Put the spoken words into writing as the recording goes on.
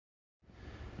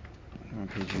on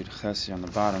page Yud Chesi on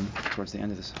the bottom, towards the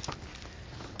end of this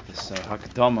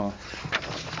Hakadama,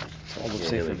 all of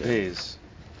Sefer Beis.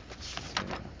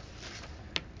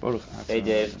 Hey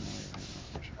Dave, is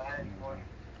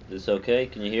this okay?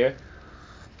 Can you hear?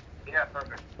 Yeah,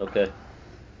 perfect. Okay.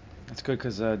 That's good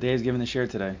because Dave's giving the share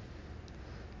today.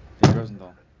 Dave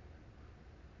Rosendahl.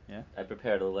 Yeah? I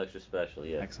prepared a little extra special,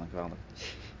 yeah. Excellent, well done.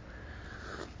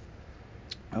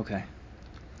 Okay.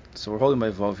 So we're holding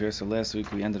by Vov here. So last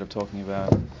week we ended up talking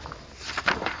about...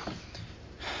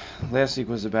 Last week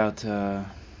was about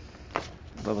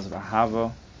levels of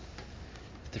Ahava,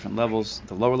 different levels,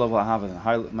 the lower level of Ahava, and the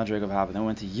higher Madrig of Ahava. Then we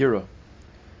went to Yira,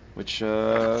 which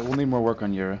we'll need more work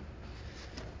on Yira.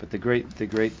 But the great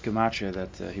gematria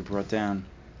that he brought down,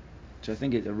 which I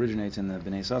think it originates in the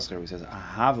Bnei Yissaschar, where he says,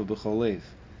 Ahava b'chol lev,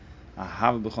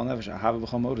 Ahava b'chol nefesh, Ahava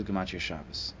b'chol mod is gematria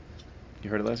Shabbos. You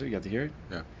heard it last week? You got to hear it?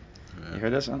 Yeah. You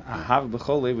heard this one? Ahava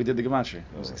b'chol lev, we did the gematria.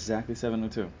 It was exactly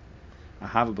 702.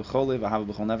 Ahava b'chol lev, Ahava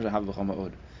b'chol nefesh, Ahava b'chol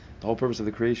mod. The whole purpose of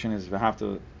the creation is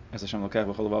v'havta es Hashem lokech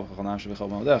b'chol levav b'chol nefesh b'chol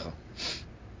modecha.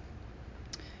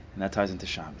 And that ties into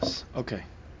Shabbos. Okay.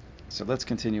 So let's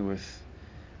continue with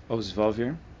Oz Vav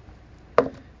here.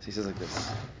 So he says like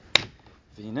this: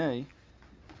 V'hinei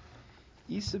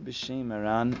Isa b'shem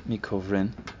Aran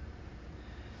mikovrin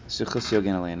suchus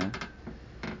yogen aleinu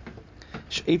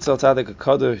she'etzel tzadik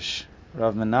hakadosh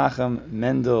Rav Menachem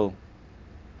Mendel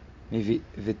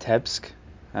Vitebsk.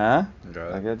 Huh?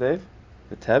 Like that, Dave?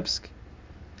 Vitebsk.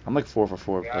 I'm like 4 for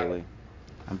 4 lately.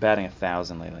 I'm batting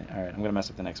 1,000 lately. All right, I'm gonna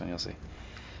mess up the next one. You'll see.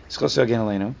 Suchus yogen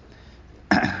aleinu.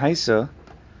 Haisa.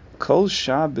 Kol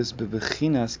Shabbos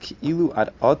bebechinas ki'ilu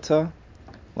ad ata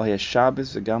lo yeh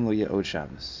Shabbos v'gam lo yeh od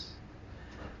Shabbos.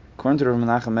 According to Rav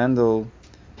Menachem Mendel,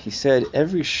 he said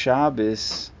every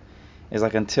Shabbos is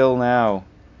like until now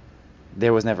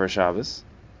there was never a Shabbos,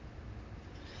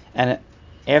 and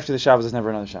after the Shabbos there's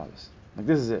never another Shabbos. Like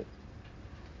this is it.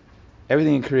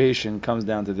 Everything in creation comes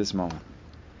down to this moment.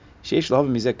 Sheish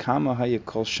l'havim mizeh kama hayeh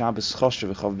kol Shabbos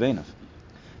choshev v'chav beinav.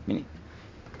 Meaning,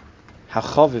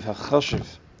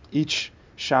 hachoshev. Each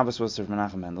Shabbos was to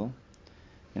Menachem Mendel.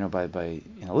 You know, by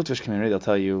in a Litvish community, they'll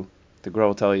tell you, the Gra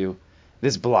will tell you,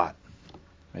 this blot,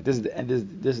 right? This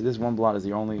one blot is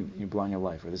the only blot in your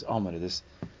life, or this Amud, this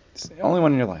the only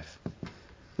one in your life.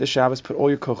 This Shabbos, put all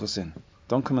your kochos in.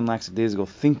 Don't come in lackadaisical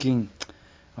thinking,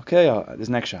 okay, this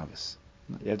next Shabbos.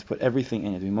 You have to put everything in.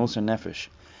 You have to be Moser Nefesh.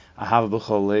 Ahava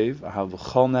b'chol lev, ahava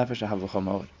b'chol nefesh, ahava b'chol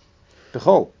mod.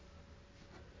 B'chol.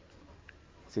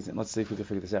 Let's see if we can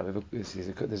figure this out.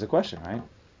 There's a question, right?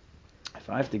 If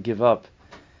I have to give up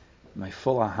my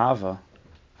full ahava,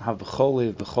 b'chol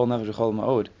lev, b'chol nefesh, b'chol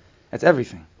mod, that's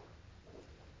everything.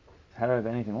 How do I have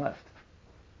anything left?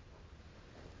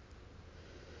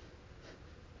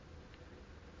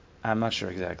 I'm not sure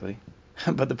exactly.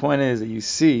 But the point is that you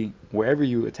see, wherever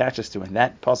you attach this to, and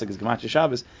that pasuk is Gematria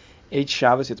Shabbos, each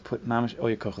Shabbos you have to put mamash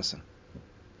oya kochos in,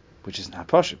 which is not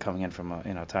pasha coming in from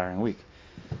a tiring week.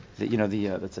 The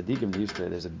tzaddikim used to.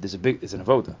 There's an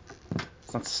avoda.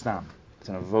 It's not stam. It's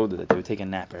an avoda that they would take a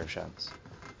nap erev Shabbos.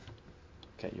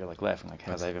 Okay, you're like laughing, like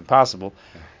how's that even possible?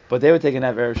 But they would take a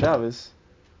nap erev Shabbos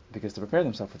because to prepare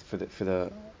themselves for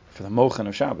the mochan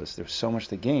of Shabbos. There's so much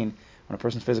to gain when a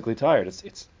person's physically tired.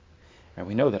 And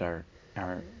we know that our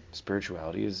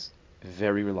spirituality is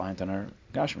very reliant on our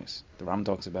gashmis. The Ram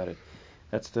talks about it.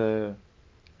 That's the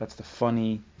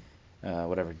funny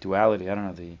duality. I don't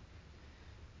know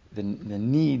the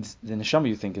needs. The neshama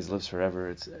you think lives forever.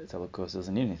 It's elokos,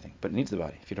 doesn't need anything, but it needs the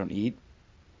body. If you don't eat,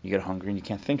 you get hungry and you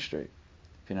can't think straight.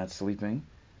 If you're not sleeping,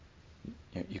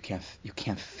 you can't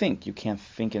think. You can't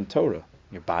think in Torah.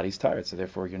 Your body's tired, so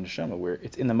therefore your neshama, where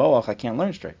it's in the moach, I can't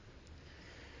learn straight.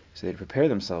 So they prepare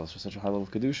themselves for such a high level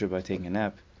of kedusha by taking a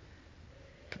nap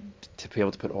to be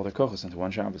able to put all their kochos into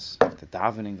one Shabbos. The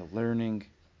davening, the learning,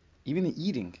 even the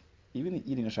eating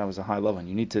of Shabbos is a high level, and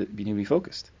you need to be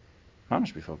focused. How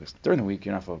much be focused? During the week,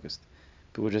 you're not focused.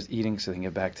 People are just eating so they can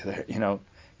get back to the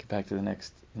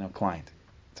next client.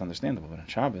 It's understandable, but on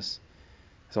Shabbos,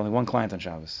 there's only one client on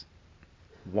Shabbos.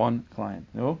 One client.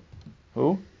 No?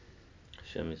 Who?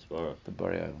 Hashem Yisbarach. The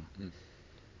Bari Olam.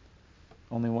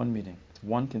 Only one meeting. It's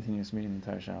one continuous meeting the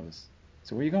entire Shabbos.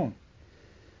 So where are you going?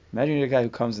 Imagine you're a guy who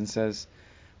comes and says,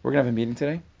 we're going to have a meeting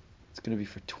today. It's going to be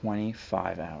for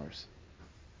 25 hours.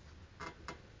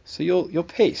 So you'll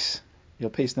pace. You'll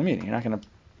pace the meeting. You're not trying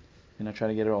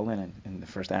to get it all in the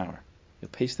first hour. You'll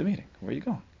pace the meeting. Where are you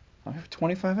going? I'm here for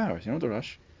 25 hours. You don't have to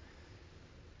rush.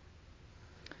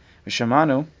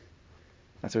 Vishamanu,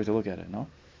 that's the way to look at it, no?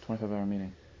 25-hour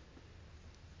meeting.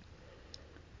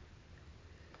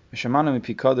 Vishamanu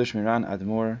mipi kodesh miran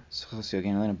admor suchos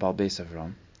yogen aleinu bal beis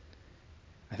Avram.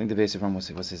 I think the base of Ram was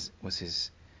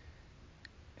his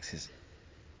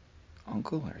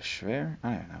uncle or shver.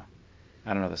 I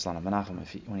don't know the Slana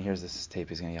Menachem. When he hears this tape,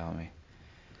 he's gonna yell at me.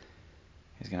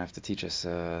 He's gonna have to teach us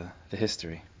the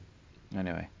history.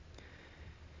 Anyway,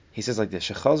 he says like this: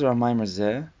 Shechazar Maimer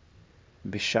Zeh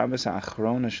b'Shabbos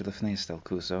ha'achrona shelifnei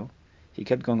Stelkuso. He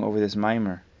kept going over this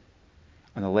Maimer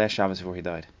on the last Shabbos before he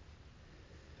died.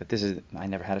 That this is, I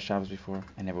never had a Shabbos before.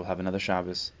 I never will have another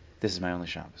Shabbos. This is my only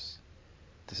Shabbos.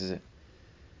 This is it.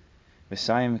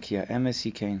 V'sayim ki ha'emes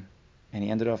he came, and he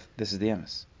ended off. This is the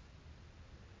emes.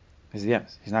 This is the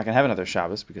emes. He's not going to have another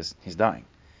Shabbos because he's dying.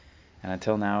 And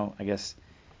until now, I guess,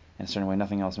 in a certain way,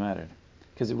 nothing else mattered.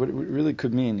 Because what it really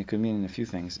could mean a few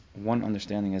things. One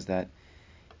understanding is that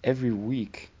every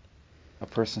week, a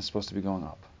person is supposed to be going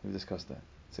up. We've discussed that.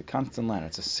 It's a constant ladder.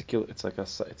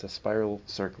 It's a spiral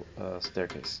circle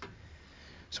staircase.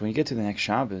 So when you get to the next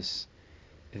Shabbos,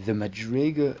 the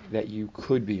madriga that you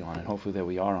could be on, and hopefully that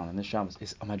we are on this Shabbos,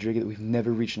 is a madriga that we've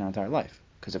never reached in our entire life.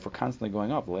 Because if we're constantly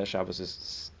going up, the last Shabbos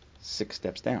is 6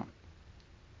 steps down.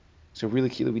 So really,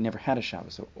 Kila, we never had a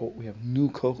Shabbos. So we have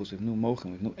new kochos, we have new mochim,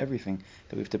 we have new everything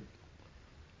that we have to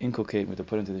inculcate, we have to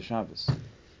put into the Shabbos.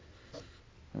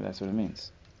 Maybe that's what it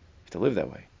means. You have to live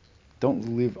that way.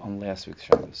 Don't live on last week's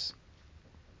Shabbos.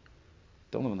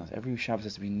 Don't live on that. Every Shabbos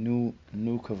has to be new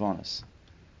kavanas.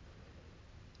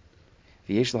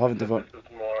 This is more.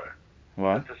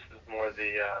 What? This is more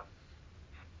the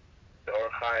Or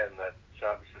Chaim that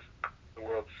Shabbos is the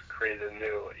world's created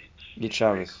new each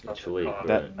Shabbos. Each week,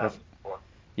 right.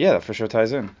 Yeah, that for sure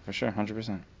ties in. For sure,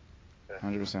 100%.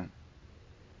 100%.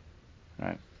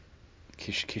 Right.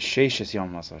 Kisheishis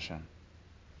Yom Masal Hashem.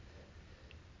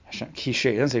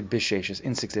 Kisheishis, it doesn't say Bisheishis,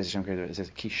 in 6 days Hashem created it. It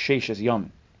says Kisheishis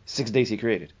Yom. 6 days He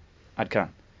created. Adkan.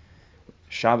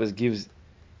 Shabbos gives.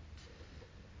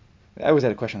 I always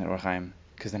had a question on the Or Chaim,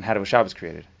 because then how was Shabbos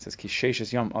created? It says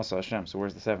Kisheishis Yom Asa Hashem. So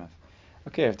where's the 7th?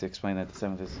 Okay, I have to explain that the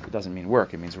 7th it doesn't mean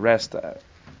work, it means rest.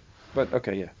 But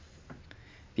okay, yeah.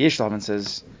 The Yesh Lavan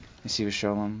says, Yesiva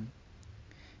Shalom.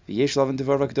 The Yesh Lavan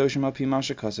Devar Vakdoshim Al Pi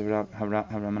Masha Kasav Havram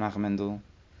Menachem Mendel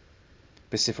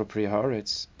Besifra Priya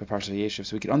Haaretz Beparsha Yeshiv.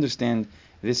 So we can understand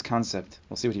this concept.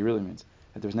 We'll see what he really means.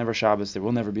 That there's never Shabbos, there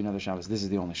will never be another Shabbos. This is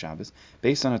the only Shabbos,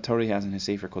 based on a Torah he has in his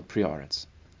sefer called Priya Haaretz,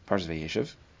 Parsha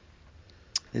Yeshiv.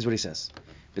 This is what he says.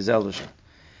 Bezel Lashon.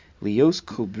 Lios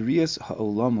kol brias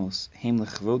ha'olamos heim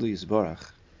lechvodo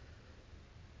yisbarach.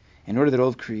 In order that all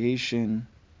of creation,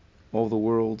 all the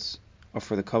worlds, are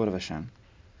for the covet of Hashem.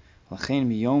 Lachein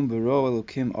miyom bero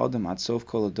elokim adam ad sof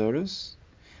kol adoros.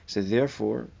 So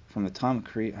therefore, from the time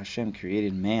Hashem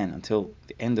created man until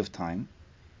the end of time,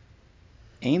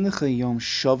 ein lecha yom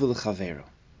shavu lechavero.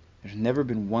 There's never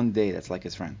been one day that's like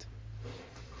its friend.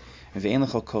 Ve'ein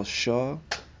lecha kol shah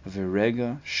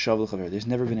v'rega shavu lechavero. There's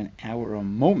never been an hour or a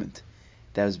moment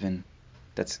that's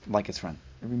like its friend.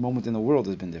 Every moment in the world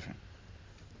has been different.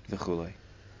 V'chulei.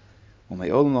 From the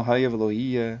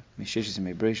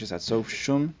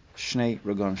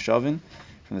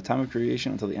time of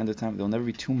creation until the end of time, there will never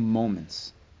be 2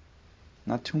 moments.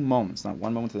 Not 2 moments, not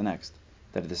one moment to the next,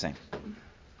 that are the same.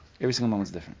 Every single moment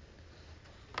is different.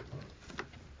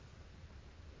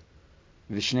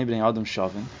 Vishnei b'nei Adam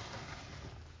shavin.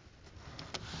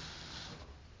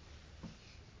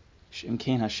 Shem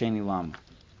kein hasheni lama.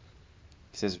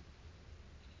 He says,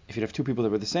 if you'd have 2 people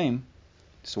that were the same,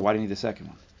 so why do you need the second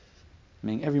one?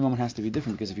 Meaning every moment has to be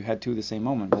different, because if you had 2 at the same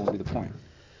moment, what would be the point?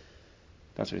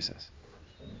 That's what he says.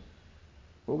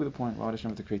 What would be the point? Why would Hashem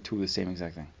have to create 2 of the same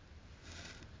exact thing?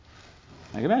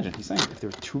 Like imagine, he's saying, if there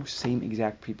were 2 same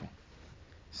exact people,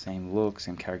 same look,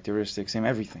 same characteristics, same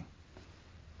everything,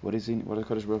 what does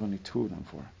Kodesh Baruch Hu need 2 of them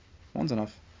for? One's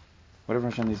enough. Whatever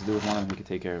Hashem needs to do with one of them, he can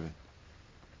take care of it.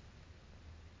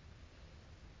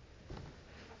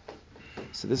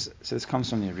 So this comes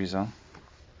from the Arizal,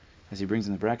 as he brings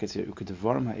in the brackets here,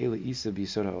 Ukedevarim ha'ela isa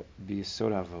b'yisoda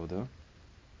avoda,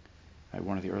 right,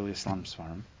 one of the earliest Slam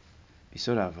Svarim,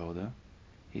 b'yisoda avoda,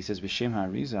 he says, b'shem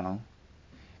ha'Arizal,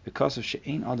 because of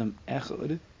she'ein adam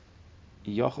echad,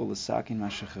 yachol l'sakin ma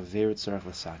shechaver tzarech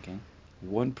l'sakin,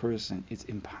 one person, it's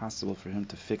impossible for him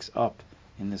to fix up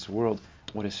in this world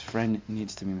what his friend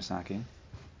needs to be misakin.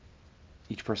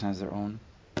 Each person has their own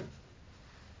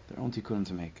tikkunim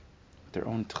to make, their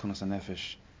own tchunas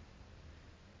hanefesh.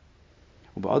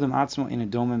 And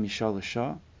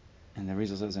the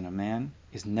Rizal says, in a man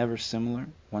is never similar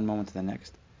one moment to the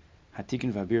next.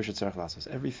 Every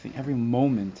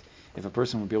moment, if a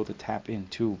person would be able to tap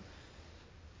into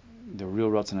the real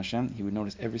Ratzon Hashem, he would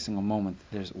notice every single moment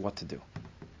there's what to do. I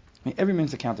mean, every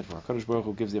minute's accounted for. Kadosh Baruch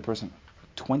Hu gives the person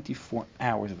 24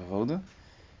 hours of avoda.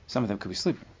 Some of them could be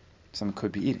sleeping, some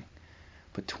could be eating.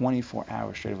 But 24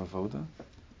 hours straight of avoda,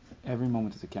 every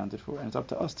moment is accounted for, and it's up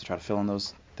to us to try to fill in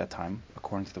that time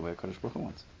according to the way Kadosh Baruch Hu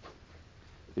wants.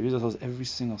 The result is every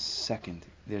single second.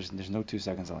 There's no 2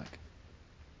 seconds alike.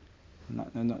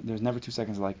 There's never 2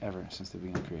 seconds alike ever since the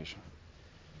beginning of creation.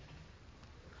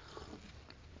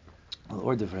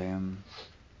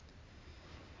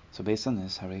 So based on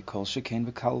this, Hare Kol Shekain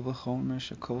V'Kal V'Chomer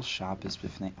Shekol Shabbos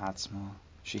B'Fnei Atzma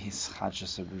Shehis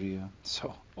Chadshas Abriya.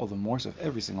 So all the more so if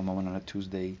every single moment on a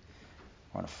Tuesday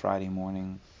or on a Friday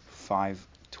morning,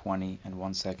 5:20 and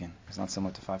 1 second is not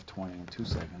similar to 5:20 and 2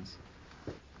 seconds.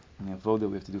 And the avodah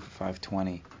we have to do for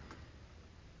 5:20,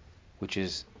 which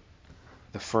is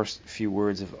the first few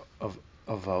words of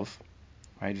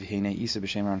right? V'heinei Isa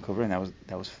b'shem Aaron Kovra, and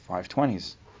that was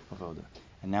 5:20s avodah.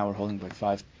 And now we're holding by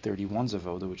 5:31s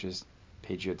avodah, which is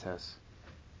page yotes.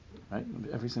 Right?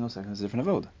 Every single second is a different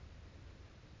avodah.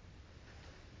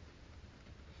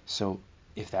 So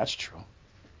if that's true,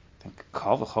 then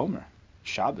Kal V'Chomer,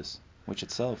 Shabbos, which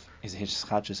itself is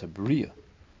Hishchadshas Habriya.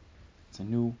 It's a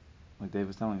new, like Dave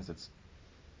was telling us, it's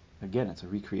a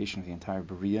recreation of the entire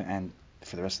Beriya and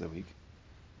for the rest of the week.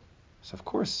 So of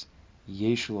course,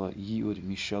 Yeshua Yiyud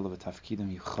Mishel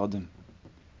V'Tafkidim Yuchadim.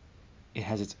 It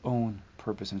has its own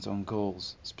purpose and its own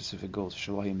goals, specific goals.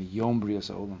 Shalahim Yom Briyas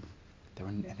Olam,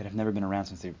 that have never been around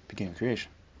since the beginning of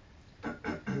creation.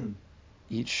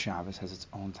 Each Shabbos has its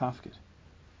own tafkid.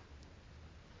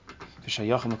 And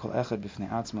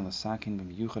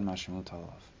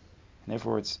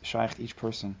therefore it's shaykh each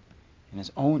person in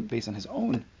his own, based on his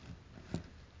own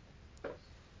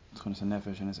and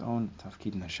his own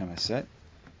tafkid in Hashem has set,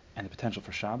 and the potential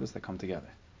for Shabbos that come together.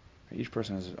 Each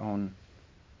person has his own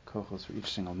kochos for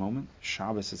each single moment.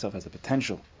 Shabbos itself has the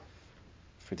potential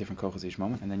for different kochos each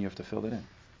moment, and then you have to fill in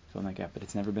that gap. But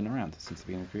it's never been around since the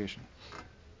beginning of creation.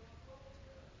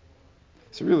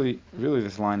 So really,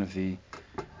 this line of we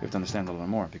have to understand a little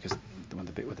bit more, because what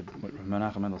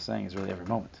Menachem Mendel is saying is really every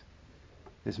moment.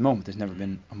 This moment, there's never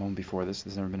been a moment before this.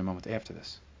 There's never been a moment after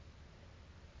this.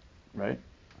 Right?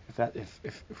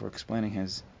 If we're explaining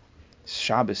his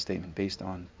Shabbos statement based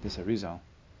on this Arizal,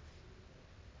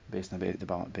 based on the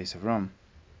base of Rum,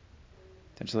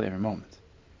 then it's really every moment.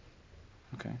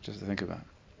 Okay, just to think about,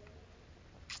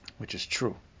 which is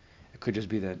true. It could just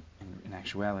be that in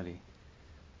actuality,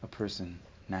 a person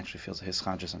naturally feels a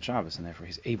hischadjus on Shabbos, and therefore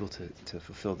he's able to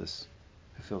fulfill this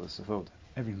avoda.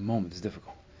 Every moment is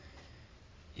difficult,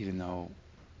 even though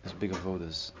as big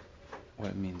avodas, what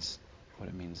it means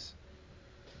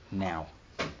now.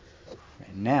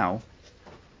 Right? Now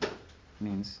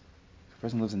means if a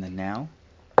person lives in the now,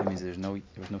 it means there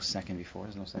was no second before,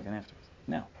 there's no second afterwards.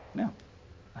 Now,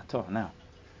 atah, now.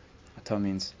 Atah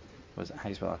means, how do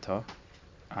you spell atah?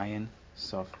 Ayin,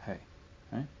 sof, hey,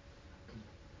 right?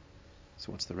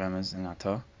 So what's the remez in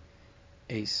atah?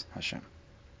 Eis Hashem.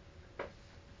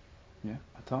 Yeah,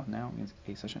 atah now means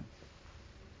Eis Hashem.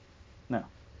 Now,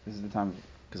 this is the time,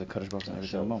 because HaKadosh Baruch Hu is in every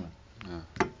single moment.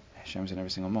 Hashem is in every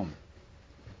single moment.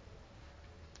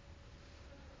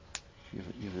 You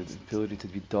have the ability to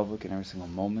be dovuk in every single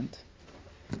moment.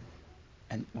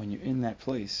 And when you're in that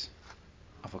place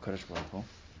of HaKadosh Baruch Hu,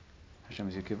 Hashem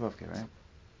is Yukivavke, right?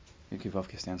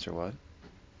 Yukivavke stands for what?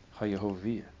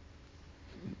 HaYehoviyah.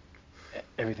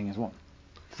 Everything is one.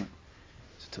 So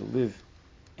to live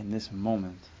in this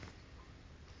moment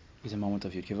is a moment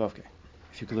of Yukivavke.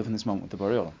 If you could live in this moment with the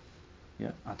Borei Olam,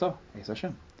 yeah, Atah, Eis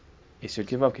Hashem, Eis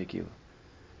Yukivavke Kilo.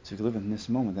 So if you live in this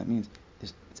moment, that means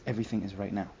everything is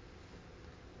right now.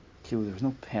 There's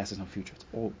no past, there's no future. It's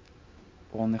all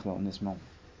nichlal in this moment.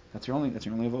 That's your only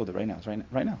avoda right now. It's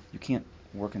right now. You can't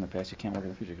work in the past. You can't work in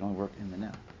the future. You can only work in the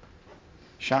now.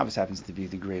 Shabbos happens to be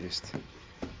the greatest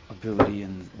ability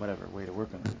and whatever way to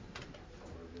work on it.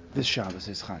 This Shabbos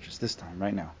is chadshus. This time,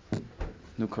 right now.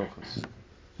 No kochos,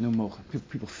 no mocha.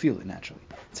 People feel it naturally.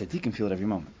 Tzaddikim feel it every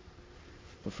moment.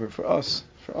 But for us,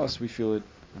 we feel it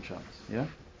on Shabbos. Yeah.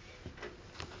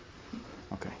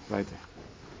 Okay, right there.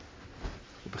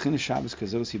 This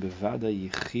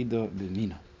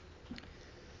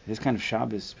kind of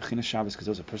Shabbos, Bechina Shabbos,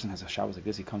 because a person has a Shabbos like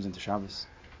this, he comes into Shabbos.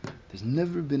 There's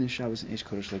never been a Shabbos in Eish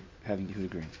Kodesh like having Yehuda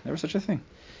Green. Never such a thing.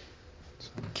 It's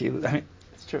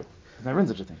true. There's never been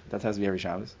such a thing. That has to be every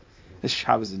Shabbos. This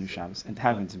Shabbos is a new Shabbos, and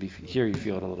having to be here, you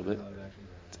feel it a little bit.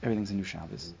 Everything's a new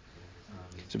Shabbos.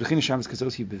 So Bechina Shabbos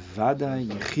Kazosi Bevada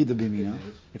Yechida B'Mina.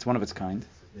 It's one of its kind.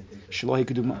 Shalohi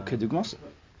Kedugmasa.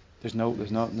 There's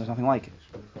nothing like it.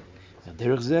 And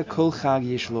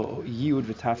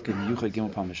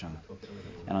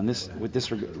on this, with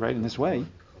this, right, in this way,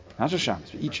 not just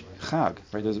Shabbos, but each Chag,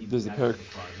 right? There's the parak.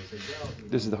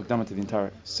 This is the Hokdama to the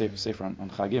entire Sefer on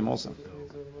Chagim also.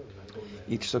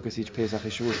 Each Sukkot, each Pesach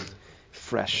is Shavuos.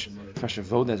 Fresh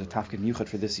avoda as a tafkid miyuchad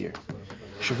for this year.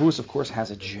 Shavuos, of course,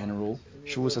 has a general.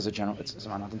 It's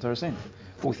Zamanat and Torah saying.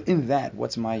 But within that,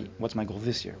 what's my goal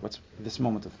this year? What's this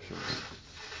moment of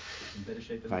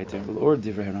Shavuos? Weiter, L'or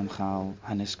divrei Ramchal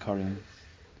hanis karim.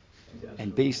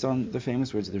 And based on the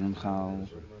famous words of the Ramchal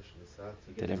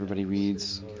that everybody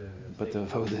reads, but the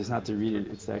avoda is not to read it;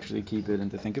 it's to actually keep it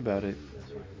and to think about it.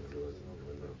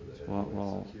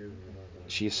 Well,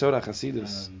 she Yisod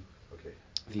HaChasidus,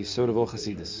 the Yisod of all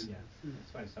Chasidus,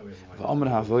 V'Amr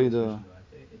HaAvoda,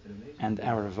 and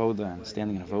our avoda and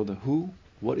standing in avoda.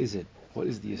 What is it? What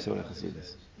is the Yisod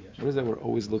HaChasidus? What is that we're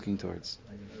always looking towards?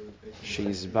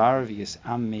 Sheizbar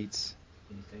v'yisametz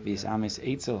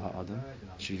eitzel ha'adam.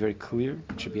 It should be very clear.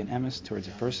 It should be an emes towards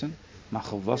a person.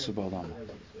 Machalvasu ba'adam.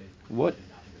 What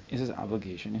is his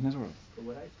obligation in his world?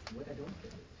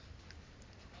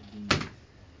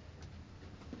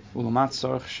 Ulamat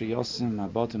tzarich sheyosim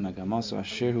mabotim megamaso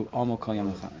asherhu amo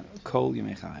kol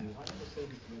yemei chayev.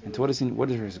 And to what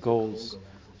are his goals?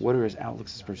 What are his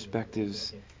outlooks, his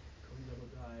perspectives?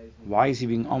 Why is he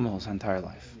being Amel his entire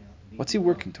life? What's he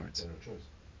working towards?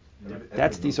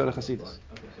 That's the Yisod HaChasidus.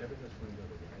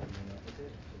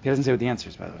 He doesn't say what the answer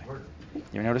is, by the way.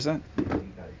 You ever notice that?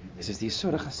 He says the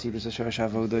Yisod HaChasidus Ashar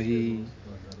Avoda the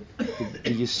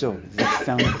Yisod, the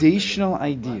foundational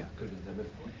idea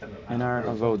in our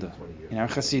Avoda, in our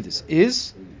Chasidus,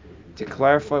 is to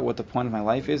clarify what the point of my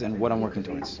life is and what I'm working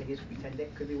towards.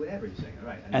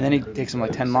 And then he takes him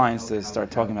like 10 lines to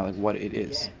start talking about like what it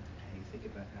is.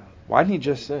 Why didn't he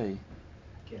just say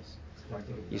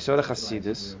Yisod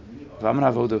HaChasidus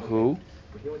V'Amar Avoda Hu?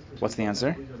 What's the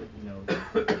answer?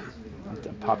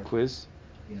 Pop quiz.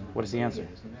 What is the answer?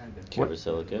 Kibbutz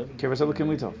Elokim. Kibbutz Elokim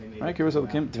Litov. Right? Kibbutz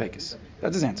Elokim Dvekis.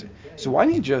 That's his answer. So why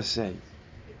didn't he just say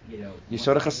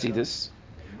Yisod HaChasidus?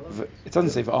 It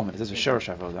doesn't say V'Amar. It says V'Shorosh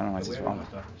Avoda. I don't know why it says V'Amar.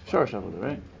 Shorosh Avoda,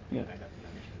 right? Yeah.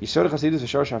 Yisod HaChasidus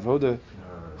V'Shorosh Avoda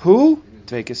Hu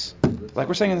Dvekis. Like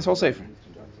we're saying in this whole sefer.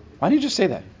 Why didn't you just say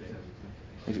that?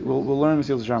 We'll learn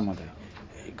Mesilas Yesharim one day.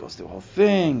 He goes through the whole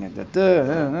thing and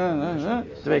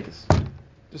Dvekis.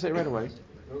 Just say it right away.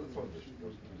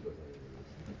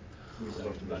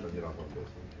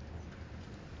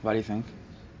 What do you think? You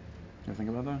ever think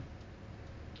about that?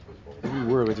 Every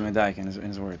word with Medayik in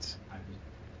his words.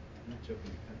 You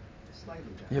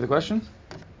hear the question?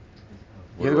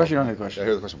 You hear the question? You don't hear the question. I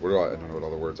hear the question. I don't know what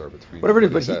all the words are between. Whatever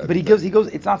it is, but he goes.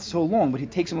 It's not so long, but he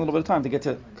takes him a little bit of time to get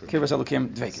to Kibbutz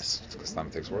Elokim Dvekis. Because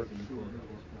time takes work.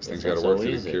 Things got to work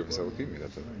through the Kibbutz Elokim.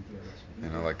 You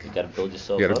know, like you got to build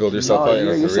yourself. You got to build yourself up.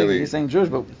 You're saying Jewish,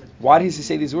 but why does he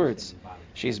say these words?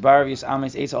 She's Baravis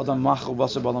Ames Eitz Adam Machal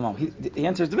Basar Balamam. The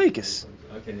answer is Dvekis.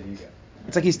 Okay, there you go.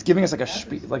 It's like he's giving us like a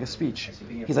speech.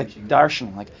 He's like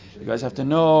darshan, like you guys have to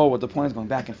know what the point is, going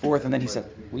back and forth. And then he said,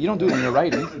 "Well, you don't do it when you're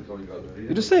writing.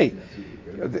 You just say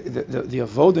the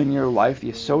avoda in your life,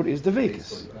 the yesod is the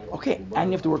vekas. Okay,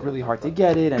 and you have to work really hard to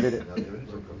get it.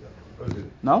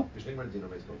 No?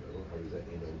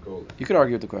 You could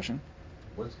argue with the question.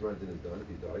 Once Gemara Din is done, if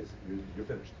he dies, you're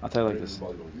finished. I'll tell you like this.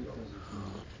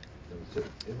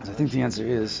 I think the answer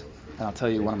is, and I'll tell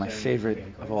you one of my favorite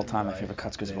of all time, my favorite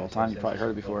Kutzkers of all time. You probably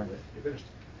heard it before.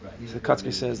 So the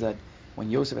Kutzker says that when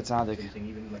Yosef Atzadik,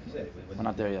 we're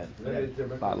not there yet.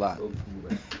 Lot.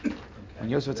 When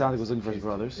Yosef Atzadik was looking for his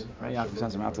brothers, right? Yaakov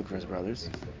sends him out to look for his brothers.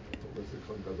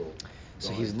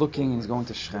 So he's looking, he's going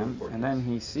to Shechem, and then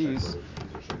he sees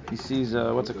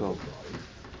what's it called?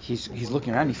 He's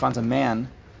looking around, he finds a man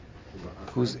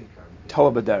who's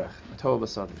Toa B'derech, Toa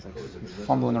B'Sad. He's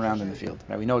fumbling around in the field.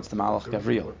 Right? We know it's the Malach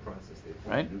Gavriel.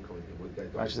 Right?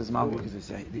 Rashi says Malach because it's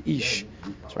the Ish.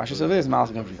 So Rashi says it is Malach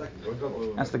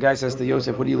Gavriel. That's the guy says to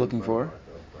Yosef, what are you looking for?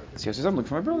 So Yosef says, I'm looking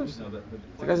for my brothers.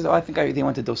 The guy says, I think they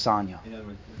went to Dosanya.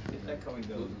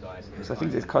 So I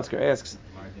think the Kutzker asks,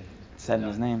 said in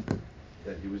his name,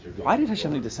 why did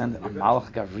Hashem need to send a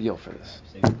Malach Gavriel for this?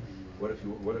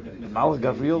 Malach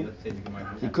Gavriel,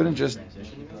 he couldn't just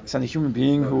send a human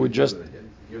being who would just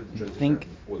think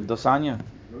Dosanya.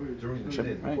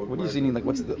 Right? What do you see? Like,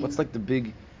 what's like the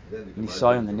big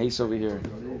Nisayon, the nace over here?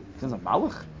 It's a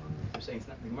Malach.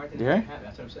 Yeah.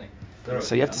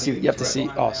 So you have to see.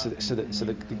 Oh, so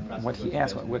what he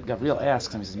asked, what Gavriel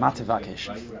asks him, he says, "Matevakesh."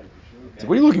 So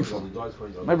what are you looking for?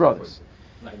 My brothers.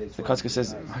 The Kotzker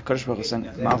says HaKadosh Baruch Hu sent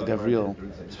Malach Gavriel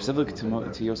specifically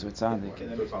to Yosef Atzadik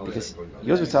because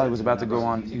Yosef Atzadik was about to go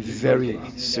on a very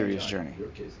serious journey.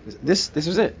 This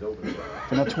was it.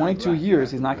 For now 22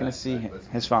 years, he's not going to see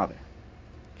his father.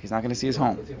 He's not going to see his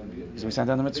home. He's going to be sent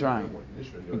down to Mitzrayim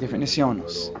in different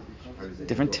nisyonos,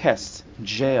 different tests,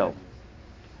 jail.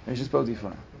 There's just Bodhi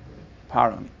for him.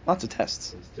 Lots of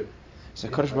tests. So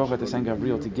Kadosh Baruch Hu had to send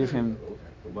Gabriel to give him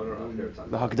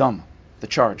the Hakdam, the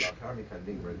charge.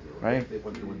 Right?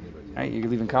 Right? You're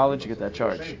leaving college, you get that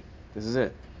charge. This is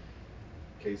it.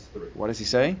 What does he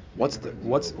say? What's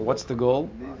the goal?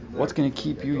 What's going to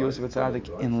keep you, Yosef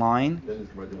Atzadik, in line?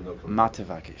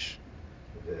 Matevakish.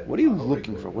 What are you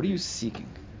looking for? What are you seeking?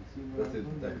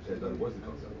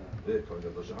 The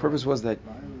purpose was that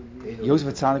Yosef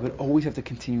Atzadik would always have to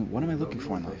continue. What am I looking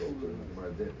for in life?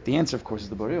 The answer, of course, is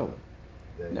the Borei Olam.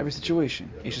 In every situation,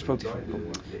 yeah,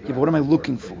 but what am I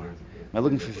looking for? Am I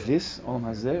looking for this, Olam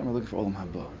Hazeh, or am I looking for Olam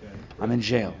Haba? I'm in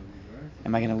jail.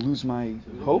 Am I going to lose my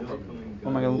hope? Or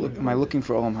am I looking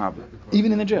for Olam Haba?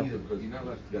 Even in the jail.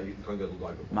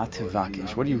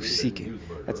 Matevakish. What are you seeking?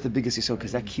 That's the biggest yisod,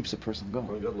 because that keeps a person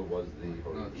going.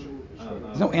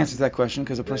 There's no answer to that question,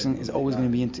 because a person is always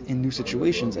going to be in new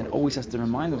situations and always has to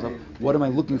remind himself, what am I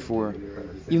looking for?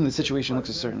 Even the situation looks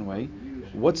a certain way.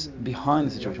 What's behind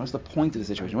the situation? What's the point of the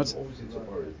situation? What's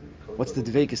the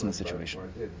dveikus in the situation?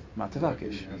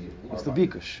 Matevakish. What's the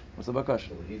bikush? What's the bakash?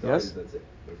 Yes?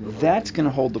 That's going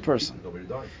to hold the person.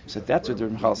 So that's what the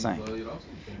Michal is saying.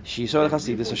 She Yisod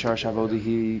Chasidus Ashar Shavodi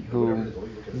who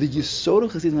the Yisod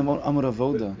Chasidus Amud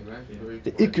Avoda.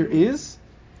 The Iker is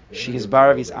she is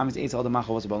Baravis Amit Eitz Al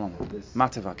Demachos Balam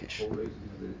Matevakish.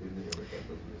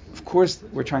 Of course,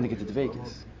 we're trying to get to the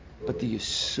dveikus. But the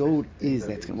yesod is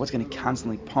what's going to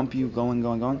constantly pump you going.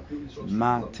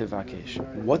 Ma tevakesh.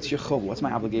 What's your chov? What's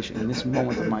my obligation in this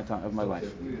moment of my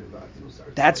life?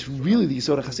 That's really the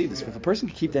yesod of Hasidus. If a person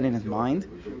can keep that in his mind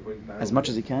as much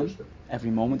as he can, every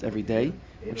moment, every day,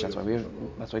 which that's why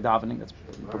davening. That's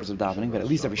the purpose of davening. But at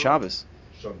least every Shabbos,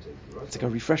 it's like a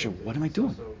refresher. What am I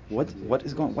doing?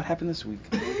 What happened this week?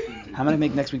 How am I going to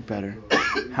make next week better?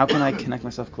 How can I connect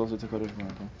myself closer to Kodesh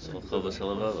Baruch Hu? It's all chovos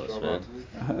halavavos, man.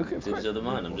 Okay, of course. Of the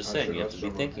mind. I'm just saying, you have to be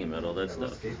thinking about all that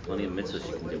stuff. Plenty of mitzvahs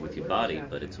you can do with your body,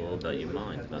 but it's all about your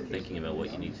mind, about thinking about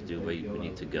what you need to do, where you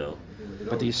need to go.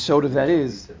 But the yesod of that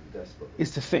is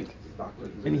to think. I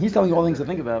mean, he's telling you all things to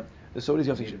think about. The yesod is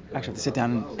you actually have to sit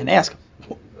down and ask,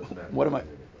 what am I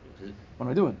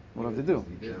doing? What do I have to do?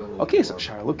 Okay, so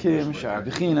Shar Lukim, Shar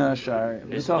Bechina, Shar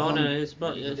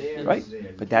B'tachon. Right?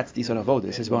 But that's the yesod of Avodah.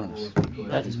 It's his bonus.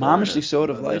 That's mamish the yesod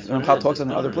of life. And Ramchal talks on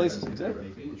it in other places.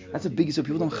 Exactly. That's a big yesod.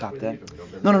 People don't chap that.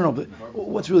 No. But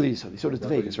what's really the yesod? The yesod is the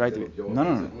Vegas, right? No.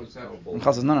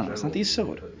 Ramchal says, no. It's not the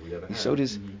yesod. The yesod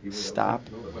is stop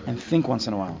and think once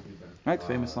in a while. Right?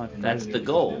 Famous line. That's the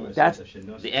goal.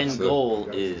 The end goal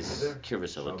is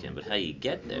Kirbus Elokim, but how you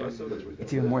get there?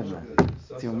 It's even more than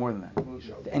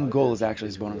that. The end goal is actually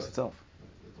his bonus itself.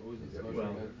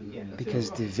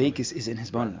 Because the Vekas is in his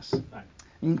bonus.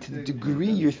 And to the degree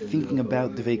you're thinking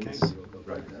about the Vekas,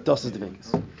 das is the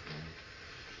Vekas.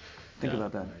 Think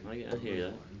about that. I hear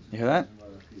that. You hear that?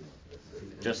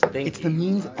 Just thinking. It's the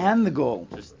means and the goal.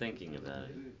 Just thinking about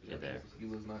it. You're there.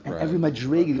 And every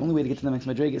madrega, the only way to get to the next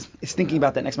madrega is thinking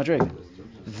about that next madrega.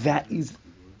 That is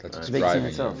Vekas in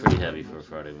itself. Pretty heavy for a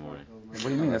Friday morning. What do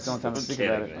you mean? That's the only time to speak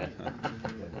about it.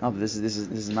 No, but this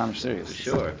is not serious.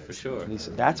 For sure.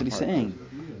 That's what he's saying.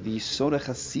 The Yisod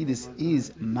Chasidus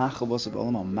is machavos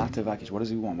b'olam matevakish. What does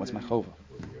he want? What's my chova?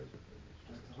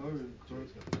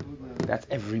 That's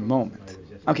every moment.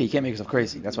 Okay, you can't make yourself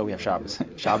crazy. That's why we have Shabbos.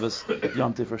 Shabbos,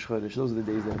 Yom Tov, Rosh Chodesh. Those are the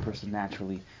days that a person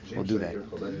naturally will do that.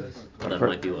 That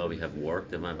might be why we have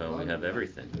work. That might be why we have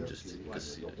everything. Just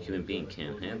because a human being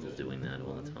can't handle doing that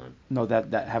all the time. No,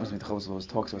 that happens to me. The Chavos always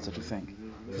talks about such a thing.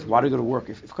 Why do you go to work?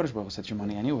 If Kodesh Baruch Hu sets your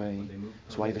money anyway,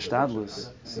 so why you have a shtadlus?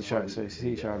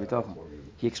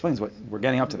 He explains what we're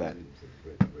getting up to that.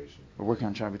 We're working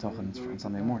on Shar B'tachon on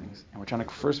Sunday mornings, and we're trying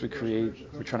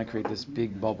to create this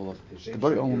big bubble of the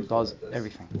Borei Olam does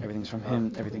everything. Everything's from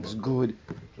him. Everything's good.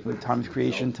 From the time of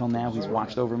creation till now, he's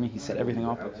watched over me. He set everything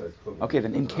up. Okay,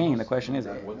 then in Cain, the question is,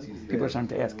 people are starting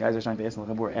to ask. Guys are starting to ask in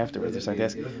the Chabura afterwards. They're starting to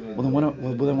ask, well,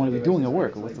 then what are we doing at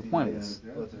work? What's the point of this?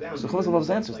 So Chavos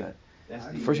Alavos answers that.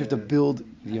 First, you have to build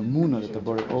the emunah that the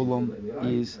Borei Olam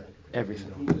is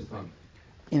everything.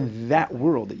 In that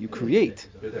world that you create,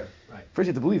 first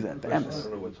you have to believe that, the emes.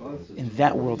 In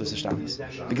that world there's a shtamis.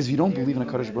 Because if you don't believe in a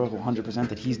Kodesh Baruch Hu 100%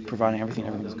 that he's providing everything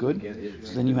is good,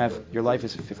 so then your life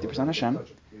is 50% Hashem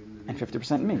and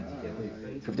 50% me.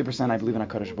 50% I believe in a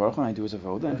Kodesh Baruch Hu and I do his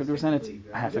avoda, and 50% it's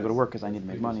I have to go to work because I need to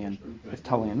make money and it's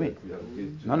telling in me.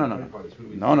 No.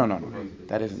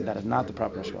 That is not the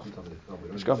proper hashkafa.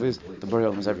 Hashkafa is the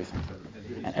Borei Olam is everything.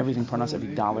 And everything parnas,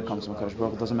 every dollar comes from a Kodesh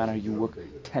Baruch Hu. It doesn't matter you work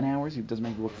 10 hours, it doesn't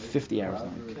matter you work 50 hours in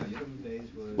a week.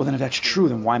 Well then if that's true,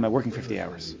 then why am I working 50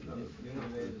 hours?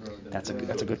 That's a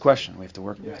good question. We have to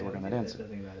work on that answer.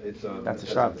 That's a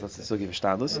Shabbos. Let's still give a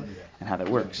Shabbos and how that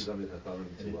works.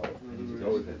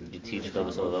 You teach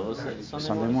Shabbos all levels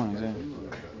Sunday mornings,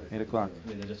 8 o'clock.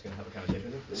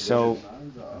 So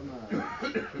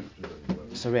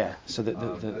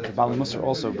the Bali Musar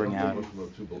also bring out.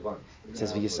 It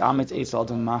says v'yisamet eitz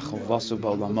l'adam machovasu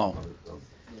ba'olamo.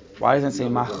 Why doesn't it say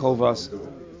machovasu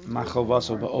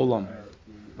ba'olam?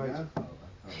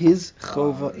 His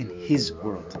chova in his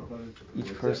world.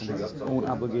 Each person has his own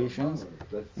obligations,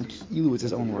 and Ki'ilu is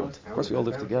his own world. Of course, we all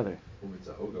live together.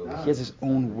 He has his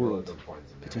own world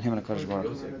between him and HaKadosh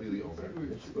Baruch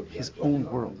Hu. His own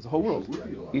world. It's a whole world.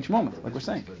 Each moment, like we're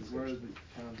saying.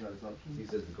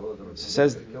 So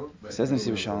says in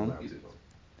Nesiv Shalom,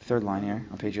 third line here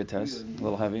on page test, a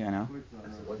little heavy, I know.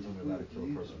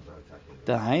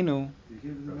 Dahainu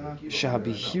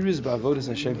shahabihiris ba'avodas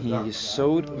Hashem hi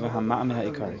yisod v'hama'am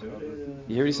ha'ikari.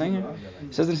 You hear what he's saying here?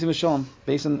 He says in Nesiv Shalom,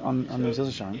 based on the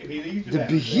Nesiv Shalom, the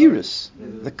behiris,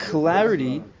 the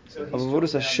clarity of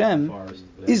avodas Hashem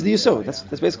is the yisod. That's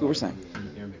basically what we're saying.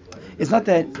 It's not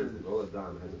that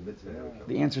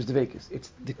the answer is Dveikus.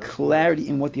 It's the clarity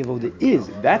in what the avodah is.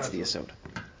 That's the yisod.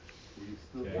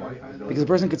 Because a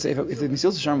person could say, if the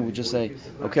Mesilas Yesharim would just say,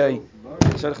 okay,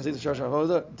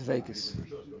 Dveikus.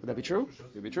 Would that be true?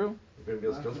 It would be true.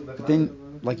 But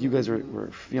then, like you guys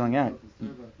were feeling out, you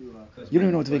don't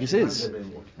even know what Dveikus is.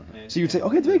 So you'd say,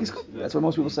 okay, Dveikus, good. That's what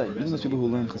most people say. Even those people who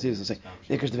learn Chassidus will say,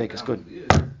 Dveikus, good.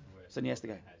 So then you ask the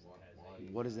guy,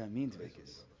 what does that mean,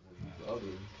 Dveikus?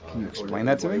 Can you explain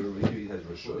that to me?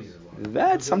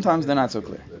 That sometimes they're not so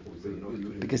clear.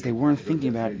 Because they weren't thinking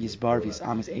about Yisbar,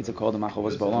 Yis'amis, Eitzah, called the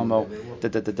Machovas Bolamo,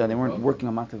 they weren't working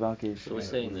on Matavalkish. So we're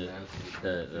saying that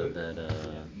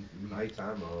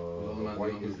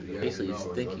basically it's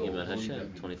thinking about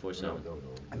Hashem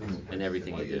 24/7 in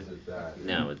everything you do.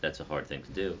 Now, that's a hard thing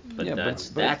to do, but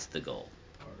that's the goal.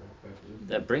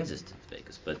 That brings us to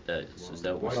Vegas, but is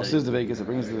that what we're saying? It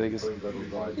brings us to Vegas.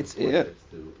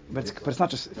 But it's not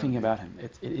just thinking about him.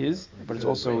 It is, but it's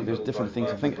also there's different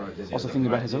things to think. Also thinking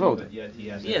about his avodah.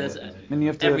 Yeah, that's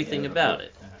everything about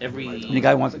it. When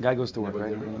a guy goes to work,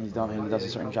 right, and he does a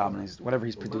certain job, and whatever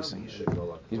he's producing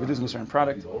a certain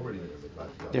product.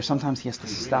 There's sometimes he has to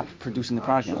stop producing the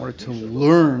product in order to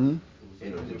learn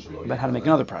about how to make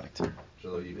another product.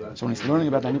 So when he's learning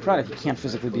about that new product, he can't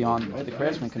physically be on. Right? The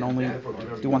craftsman can only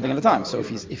do one thing at a time. So if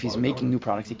he's making new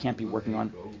products, he can't be working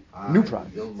on new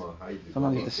products.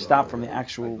 Sometimes you have to stop from the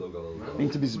actual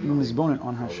being to be mizbonen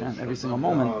on Hashem every single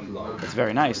moment. It's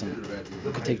very nice, and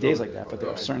it could take days like that. But there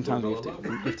are certain times you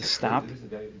have to stop to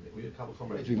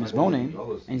be mizbonen,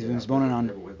 and you have to be mizbonen on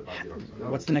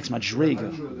what's the next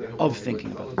madrega of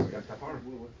thinking about this.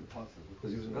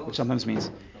 Which sometimes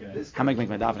means how am I going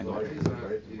to make my davening better?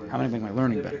 How am I going to make my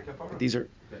learning better? These are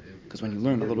because when you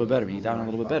learn a little bit better, when you daven a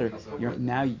little bit better, you're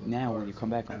now when you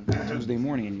come back on Tuesday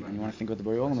morning and you want to think about the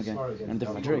Borei Olam again, you're on a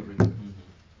different madrega.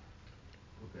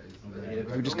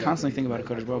 If you just constantly think about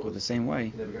HaKadosh Baruch Hu the same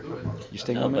way, you're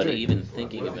staying on the but madrega. even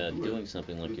thinking about doing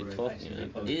something like you're talking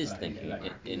about is thinking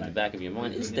in the back of your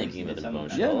mind is thinking about the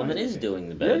Rebbeinu Shalom and is doing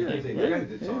the better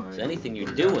thing. So anything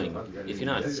you're doing, if you're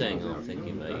not saying, "Oh, I'm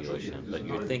thinking about you, Hashem," but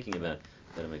you're thinking about,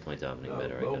 "I gotta make my davening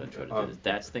better. I gotta try to do this."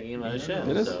 That's thinking about Hashem.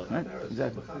 It is, right?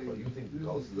 Exactly.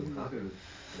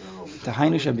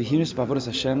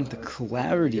 The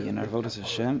clarity in our avodas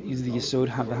Hashem is the Yesod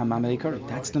HaMamei Ikari.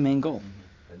 That's the main goal.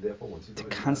 To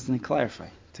constantly clarify.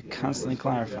 And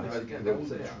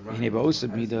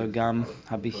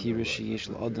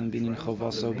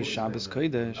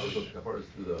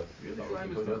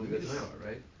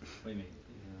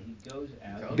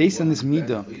based on this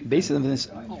midah, based on this,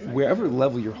 wherever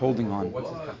level you're holding on,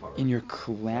 in your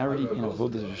clarity in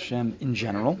avodas Hashem in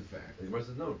general,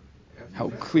 how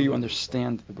clear you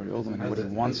understand the Borei Olam and what he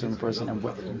wants from a person,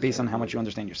 and based on how much you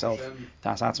understand yourself.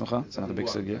 Das Atzmacha, it's another big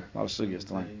sugya. A lot of sugyas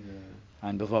to learn.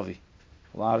 And Bevavi.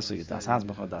 A lot of sugyas. Das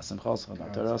Atzmacha, Das Simchoscha, Das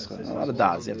Toroscha. A lot of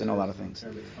das. You have to know a lot of things.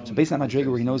 So based on Madrega,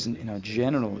 where he knows in a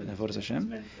general in avodas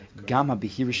Hashem, Gam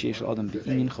HaBehir Sheyesh L'Adam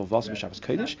Be'inyin Chovas B'Shabbos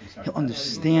Kodesh, he'll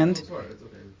understand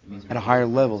at a higher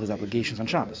level his obligations on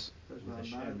Shabbos.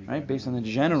 Right? Based on the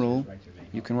general,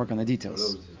 you can work on the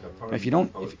details. If you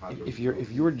don't, if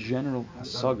your general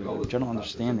hasaga, general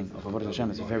understanding of avodas Hashem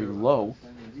is very low,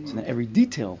 so then every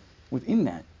detail within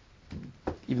that,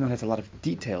 even though it has a lot of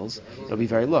details, it'll be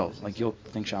very low. Like you'll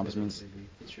think Shabbos means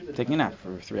taking a nap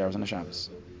for 3 hours on a Shabbos.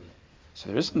 So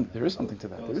there is something to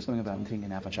that. There is something about taking a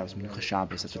nap on Shabbos, Menucha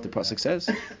Shabbos. That's what the pasuk says.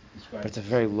 But it's a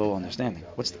very low understanding.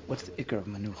 What's the ikar of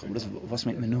Menucha? What's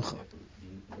meant Menucha?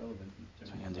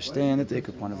 So you understand that the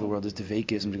ikar point of the world is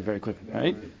Dveikis, very quickly,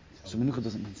 right? So menucha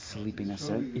doesn't mean sleeping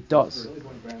necessarily. It does.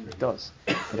 It does.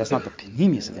 But that's not the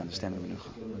panemius of the understanding of menucha.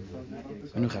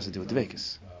 Menucha has to do with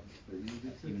dvekus.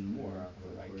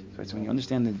 Right, so when you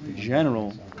understand the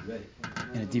general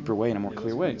in a deeper way, in a more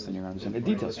clear way, so then you're going to understand the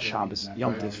details. Shabbos,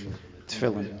 Yom Tif,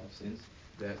 Tefillin.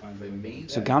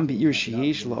 So Gam Be'ir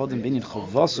Sheyesh La'odem Binyan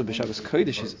Chovasu B'Shabbos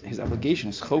Kodesh, his obligation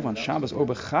is Chov on Shabbos or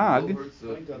B'Chag,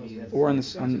 or on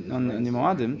the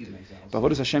Moadim, but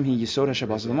what is Hashem He Yisod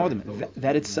HaShabbos L'Moadim?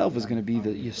 That itself is going to be the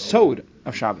Yisod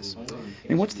of Shabbos.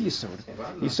 And what's the Yisod?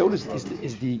 The Yisod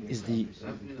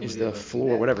is the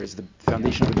floor, whatever, is the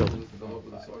foundation of the building.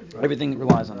 Everything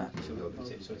relies on that.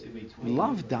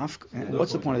 Love daf.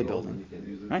 What's the point of the building?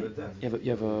 Right? You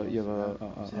have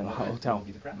a hotel.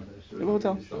 You have a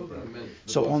hotel.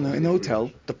 So in the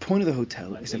hotel, the point of the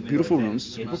hotel is to have beautiful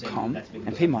rooms, so people come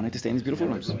and pay money to stay in these beautiful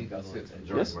rooms.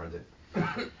 Yes?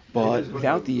 But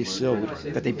without the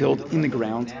yesod that they build in the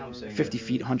ground, 50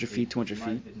 feet, 100 feet, 200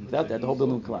 feet, without that, the whole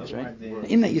building will collapse, right?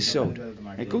 In that yesod,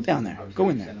 right, go down there, go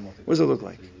in there. What does it look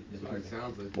like?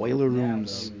 Boiler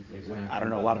rooms, I don't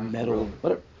know, a lot of metal,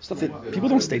 whatever, stuff that people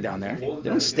don't stay down there. They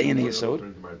don't stay in the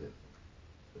yesod.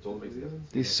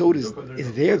 The yesod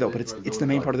is there though, but it's the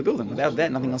main part of the building. Without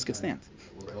that, nothing else could stand.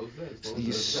 So the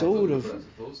yesod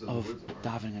of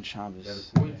davening on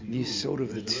Shabbos, the yesod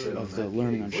of the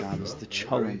learning on Shabbos, the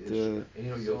cholent, the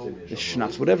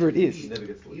schnapps, whatever it is,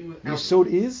 the yesod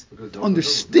is to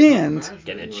understand.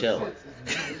 Getting a chill.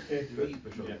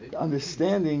 The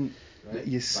understanding. The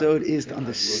yesod is to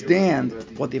understand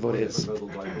what the avodah is,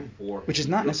 which is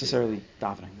not necessarily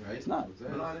davening. It's not.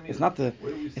 It's not the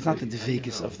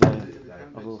dvekus of the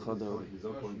l'chador.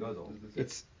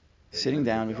 It's sitting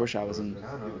down before Shabbos and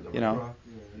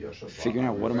figuring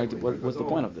out what's the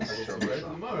point of this.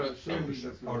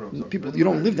 People, you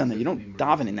don't live down there. You don't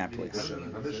daven in that place.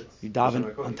 You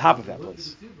daven on top of that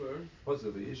place.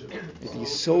 The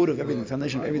yesod of everything, the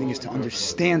foundation of everything is to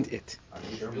understand it.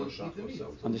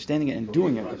 Understanding it and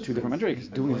doing it are two different metrics.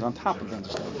 Doing it is on top of the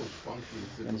understanding.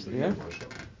 You understand?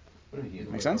 Yeah?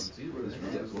 Make sense?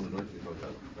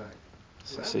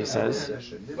 So he says,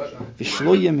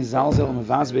 "V'shloye mizalzel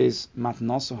mevazbeis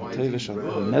matnoso hatevish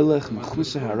hamelech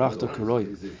mechusa harachto karoi."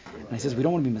 And he says we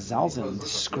don't want to be mizalzel and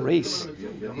disgrace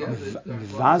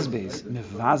mevazbeis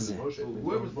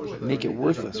mevaze, make it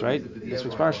worthless, right? This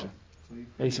week's parsha.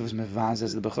 Esau was mevaz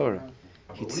as the bechorah.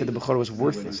 He said the bechorah was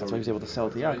worthless. That's why he was able to sell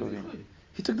it to Yaakov.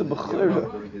 He took the bechorah,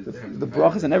 the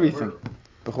brachas and everything.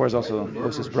 Bechor is also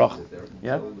his bracha.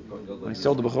 Yeah? When he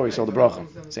sold the Bechor, he sold the bracha.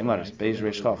 Same letters. Beis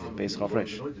Resh Chaf. Beis Chaf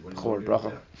Resh. Bechor,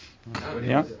 bracha.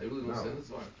 Yeah?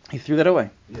 He threw that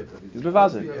away. He was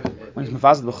mevazeh. When he was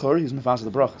mevazeh the Bechor, he was mevazeh the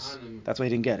brachas. That's why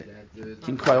he didn't get it. He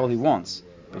can cry all he wants,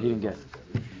 but he didn't get it.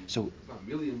 So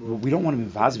we don't want to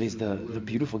mevazeh the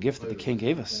beautiful gift that the king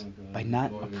gave us by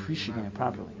not appreciating it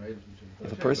properly.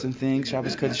 If a person thinks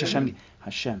Shabbos Kodesh,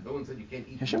 Hashem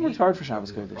worked hard for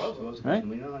Shabbos Kodesh, right?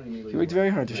 He worked very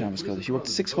hard for Shabbos Kodesh. He worked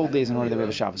 6 whole days in order that we have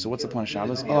a Shabbos. So what's the point of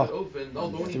Shabbos?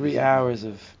 3 hours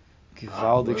of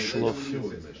Givaldik Shluf.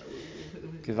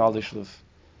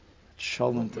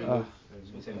 Cholent.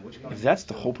 If that's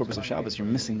the whole purpose of Shabbos, you're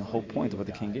missing the whole point of what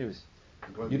the king gives.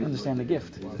 You don't understand the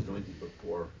gift.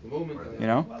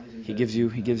 He gives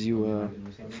you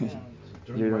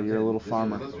you're a little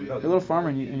farmer. You're a little farmer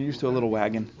and you're used to a little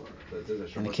wagon.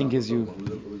 And the king gives you,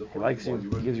 he likes you, he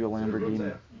gives you a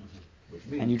Lamborghini.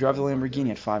 And you drive the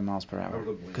Lamborghini at 5 miles per hour.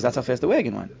 Because that's how fast the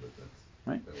wagon went.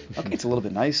 Right? Okay, it's a little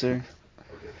bit nicer.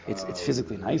 It's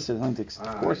physically nicer.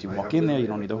 Of course, you walk in there, you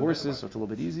don't need the horses, so it's a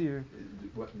little bit easier.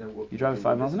 You drive at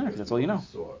 5 miles an hour because that's all you know.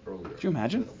 Could you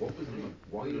imagine?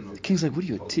 The king's like, what are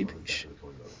you, a tipish?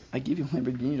 I give you a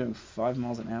Lamborghini driving 5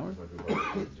 miles an hour?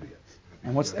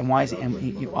 And why is he? And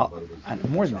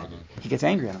more than that, he gets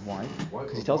angry at him. Why?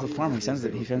 Because he tells the farmer, he sends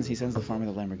the farmer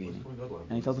the Lamborghini,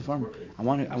 and he tells the farmer, I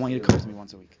want you to come to me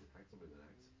once a week.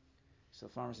 So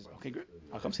the farmer says, okay, great,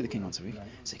 I'll come see the king once a week.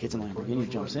 So he gets in the Lamborghini, he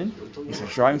jumps in, he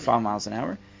starts driving 5 miles an hour,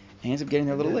 and he ends up getting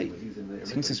there a little late. So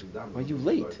the king says, why are you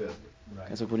late?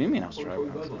 He's like, what do you mean I was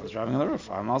driving on the road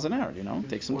 5 miles an hour?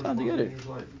 Take some time to get here.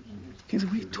 He's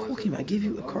like, what are you talking about? I gave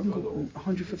you a car can go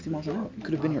 150 miles an hour. You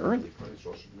could have been here early.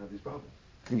 You're going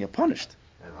to get punished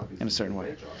in a certain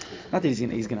way. Not that he's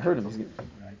going to hurt him.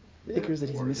 The ikr is that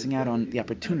he's missing out on the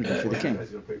opportunity for the king.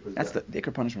 That's the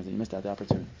ikr punishment, that he missed out the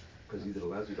opportunity.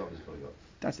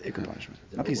 That's the ikr punishment.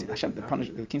 Not because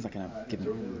the king's not going to give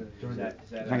him. He's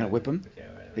not going to whip him.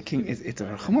 The king it's a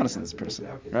chamanus in this person,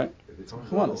 right? It's a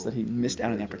chamanus that he missed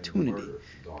out on the opportunity.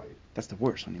 That's the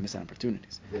worst, when you miss out on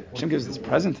opportunities. Hashem gives this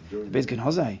present, the Beis Gen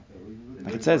Hazai.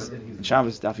 Like it says in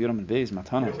Shabbos, Daf Yoram and Beis,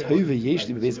 Matana, Tove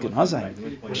Yeshli Beis Gen Hazai.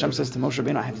 Hashem says to Moshe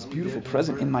Rabbeinu, I have this beautiful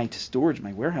present in my storage,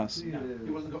 my warehouse.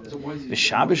 The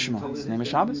Shabbos Shema, his name is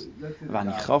Shabbos.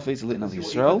 Vani Chafetz Litna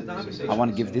Yisrael. I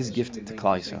want to give this gift to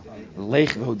Klal Yisrael. Lech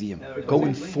v'hodiyim. Go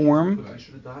inform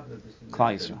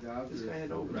Klal Yisrael.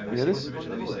 You hear this?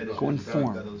 Go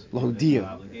inform.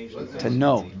 L'hodiyah. To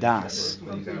know. Das.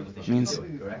 Means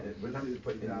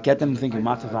get them thinking,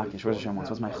 Matavakish, Rosh Hashanah,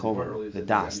 what's my chover? The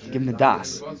das. Give them the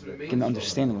das. Give them the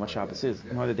understanding of what Shabbos is,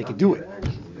 in order that they can do it.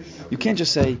 You can't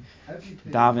just say,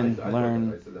 daven,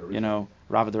 learn,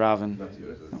 Ravad Ravin. No.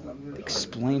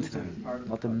 Explain to them.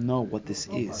 Let them know what this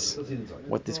is.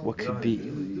 What could be.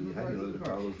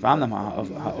 But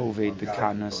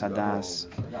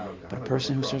a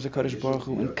person who serves a Kadosh Baruch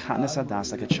Hu in Katnas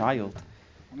Hadas, like a child,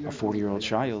 a 40-year-old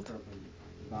child.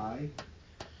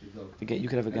 You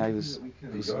could have a guy who's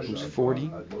 40,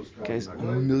 guy's a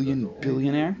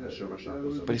billionaire,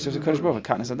 but he serves a Kodesh Baruch Hu,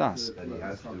 Katnas Hadas.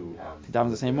 He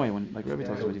davens the same way, like Rebbe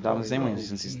talks about, he davens the same way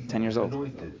since he's 10 years old.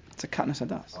 It's a Katnas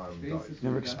Hadas. You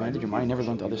never expanded your mind, you never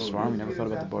learned other Svarim, you never thought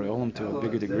about the Borei Olam to a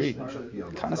bigger degree.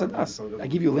 Katnas Hadas. I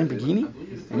give you a Lamborghini,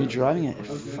 and you're driving it at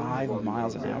 5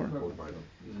 miles an hour.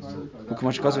 He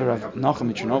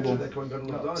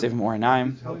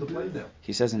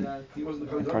says in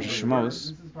Parsha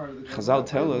Shemos, Chazal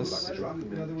tell us,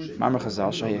 Mamar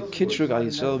Chazal,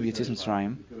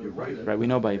 right? We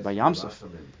know by Yamsuf,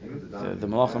 the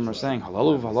Malachim are saying,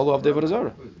 Halalu of Avodah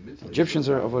Zarah. Egyptians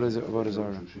are Avodah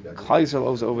Zarah. Klal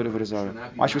Yisrael is Avodah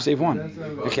Zarah. Why should we save one?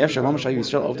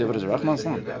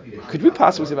 Could we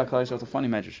possibly say about Klal Yisrael? It's a funny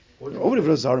measure.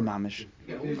 Avodah Zarah mamish.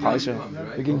 Klal Yisrael,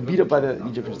 they're getting beat up by the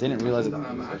Egyptians. They didn't realize it.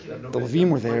 The Levim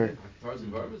were there.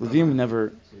 Levim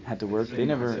never had to work. They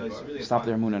never stopped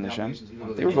their moon on Hashem.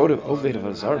 They were voted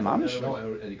Avodah Zarah mamish.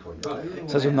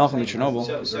 Says with Nachum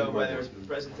Chernobyl. So whether it's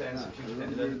present tense,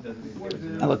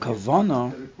 Ela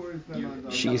kavana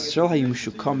she Yisrael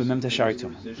hayimshukam b'mem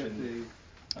tesharitum.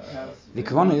 The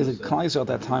kavana is that Klal Yisrael at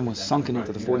that time was sunken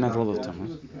into the 49th level of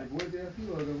Tumah,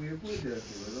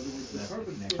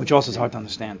 which also is hard to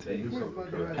understand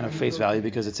and at face value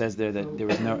because it says there that there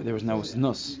was no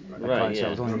znus. Right. Yeah. It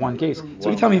was only one case. So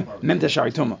you tell me mem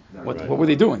tesharitum. What were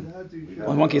they doing?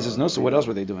 Well, in one case there's znus. So what else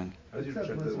were they doing?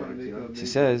 She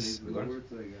says,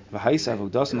 "V'haisa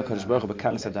avodas l'kadosh baruch hu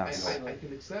b'katnas hadas."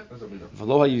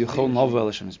 V'lo hayu yichol novel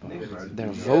l'shem yisbarach. Their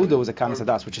avodah was a katnas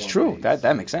hadas, which is true.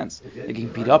 That makes sense. They're getting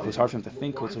beat up. It was hard for them to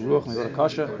think. Kol tzurach, maybe to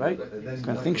kasha, right?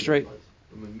 Couldn't think straight.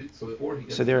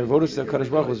 So their avodah to the Kadosh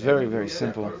Baruch Hu was very, very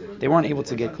simple. They weren't able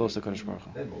to get close to Kadosh Baruch Hu.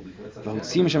 And then the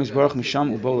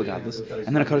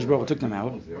Kadosh Baruch Hu took them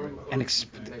out, and it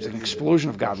was an explosion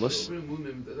of godless,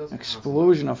 an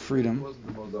explosion of freedom.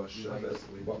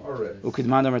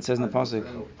 Ukidman it says in the pasuk,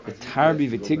 "V'tarbi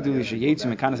v'tigduli sheyetzu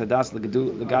mekanas hadas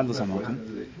legadlus hamochem."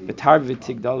 V'tarbi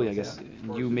v'tigdali, I guess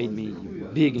you made me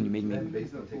big and you made me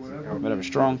whatever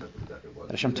strong.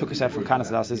 That Hashem took us out from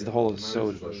Kanas Hadas. This is the whole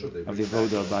episode of the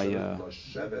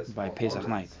Avodah by Pesach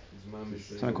night.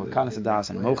 Something called Kanas Hadas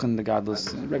and Mochen the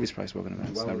godless. Rebbe's probably spoken about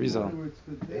it. It's Rizal.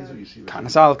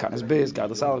 Kanas Al, Kanas Bez,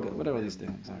 Godless Al, whatever these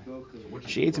things are.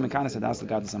 She'etzim and Kanas Hadas the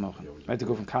godless Mochen. Right, to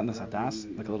go from Kanas Hadas,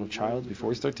 like a little child before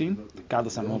he's 13, to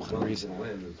godless Mochen, where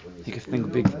he could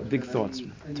think big thoughts. To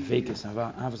Vekas,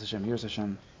 Avos Hashem, Yiras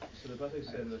Hashem.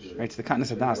 Right, to the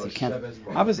Katnas Hadas, you can't.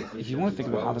 If you want to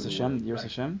think about Avos Hashem, Yiras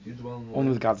Hashem,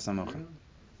 only with Godless Hamochem.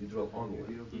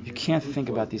 You can't think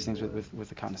about these things with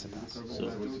the Katnas Hadas.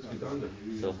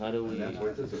 So how do we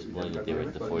explain that they were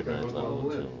at the 49th level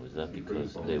too? Is that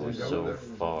because they were so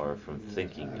far from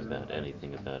thinking about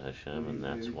anything about Hashem, and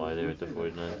that's why they were at the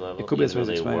 49th level? It could be even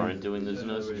though they weren't doing the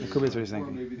znus? It could be that's what he's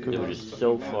thinking. They were just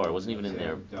so far. It wasn't even in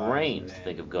their brain to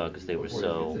think of God because they were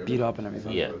so beat up and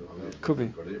everything. Yeah. Could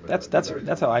be. That's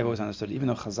how I've always understood it. Even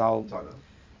though Chazal,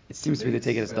 it seems to be they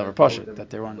take it as Davar Pasha, that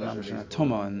they were on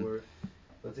Tumah and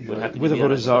with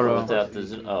Avodah Zarah.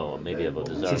 Maybe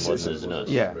Avodah Zarah was the znus.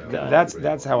 Yeah,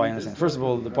 that's how I understand. First of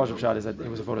all, the Pasha Pshat is that it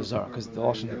was Avodah Zarah because the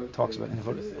Lashon talks about it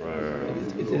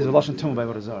is a Lashon Tumah by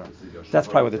Avodah Zarah. That's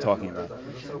probably what they're talking about.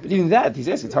 But even that, he's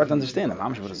asking, it's hard to understand.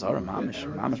 Mamish Avodah Zarah, mamish.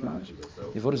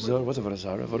 Avodah Zarah, what's Avodah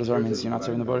Zarah? Avodah Zarah means you're not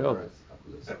serving the Borei Olam.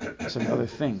 You're serving other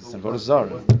things. It's Avodah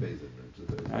Zarah.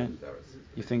 Right?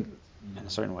 You think in a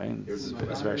certain way, and it's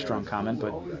a very strong comment,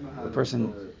 but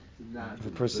if a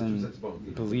person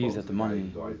believes that the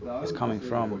money is coming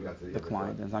from the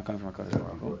client and it's not coming from a Kadosh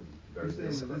Baruch Hu,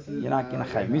 you're not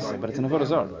chayav misa, but it's an avodah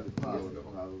zarah.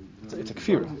 It's a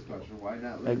kfira.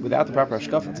 Like, without the proper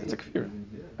hashkafa, it's a kfira.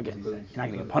 Again, you're not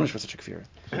going to get punished for such a kfira,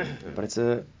 but it's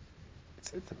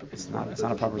it's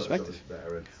not a proper perspective.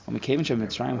 We know,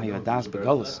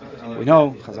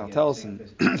 Chazal tells us, and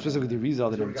specifically the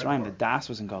result that in Mitzrayim, the Das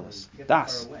was in Galus.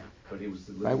 Das,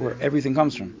 right, where everything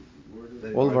comes from.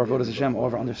 All of our avodas Hashem, all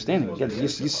of our understanding, again,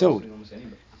 Yisod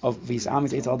of these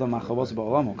Amit Eitz Adam Machavos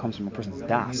Ba'olamo comes from a person's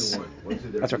Das.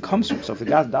 That's where it comes from. So if the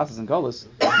guy's Das is in Galus,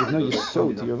 you have no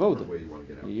Yisod to your avodah.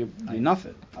 You're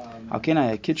nothing. How can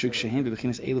I kitruk shehem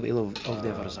bebechinas elu of the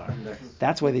avodah zarah?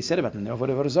 That's why they said about them. They're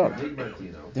avodah zarah.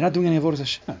 They're not doing any avodas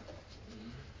Hashem.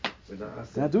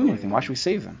 They're not doing anything. Why should we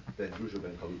save them?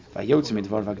 Vayotzim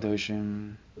midvar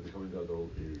v'akdoshim.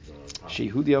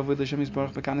 Shehudi avodah Hashem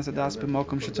yisbarach bekanas adas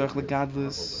b'makom shetzarich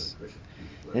legadlus.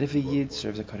 That if a Yid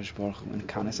serves a Kadosh Baruch Hu in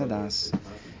Kanas Adas,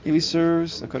 if he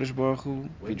serves a Kadosh Baruch Hu,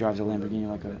 if he drives a Lamborghini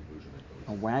like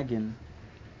a wagon,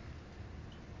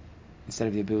 instead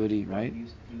of the ability, right,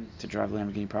 to drive a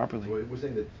Lamborghini properly.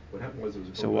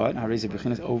 So what? Harei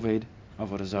Bechinas Oved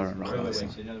Avodah Zarah. It's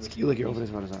like you're Oved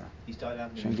Avodah Zarah.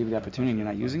 Hashem gave you the opportunity and you're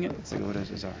not using it. It's like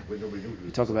Avodah Zarah.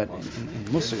 You talk about in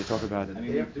Musar. You talk about,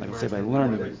 like let's say, by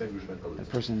learning, a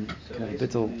person can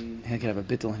have a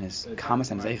bittul in his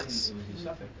kamas and his eichus.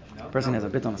 A person has a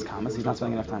bittul in his kamas. He's not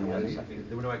spending enough time learning.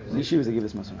 In Yeshivas they give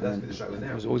this Musar, and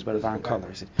it was always by the Varan color.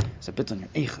 He said it's a bittul in your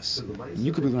eichus. And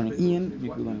you could be learning Ian,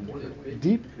 you could be learning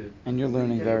deep, and you're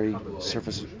learning very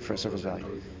surface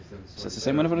value. So it's the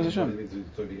same way for Hashem.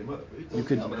 You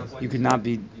could not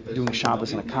be doing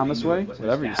Shabbos in a kamas way,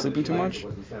 whatever. You're sleeping too much,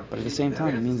 but at the same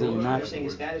time, it means that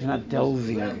you're not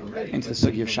delving into the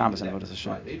sugi of Shabbos and Avodas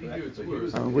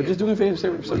Hashem. We're just doing face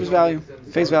value,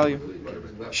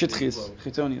 shitchis,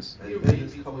 chitonius,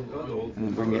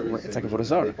 and then it's like Avodah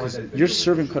Zarah because you're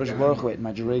serving Kadosh Baruch Hu at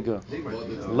Madrega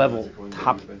level,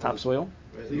 top soil.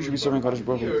 You should be serving Kadosh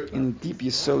Baruch Hu in deep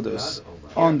yisodos,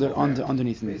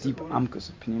 underneath in the deep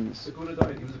amkus, pnimis.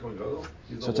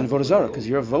 So it's an avodah zarah because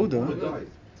your avodah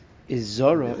is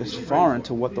foreign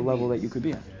to what the level that you could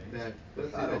be at.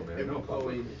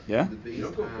 Yeah.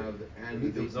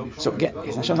 So again,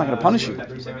 Hashem's not going to punish you.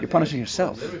 You're punishing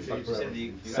yourself.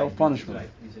 Self-punishment.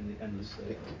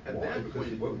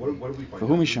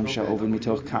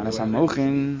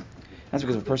 That's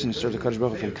because a person who serves a Kadosh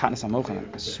Baruch Hu from Katnas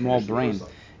HaMochan, a small brain,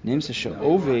 Nimsa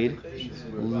Sha'oved.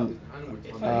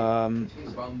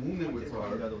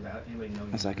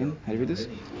 A second. How do you read this?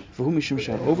 For whom Mishum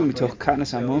Sha'oved mitoch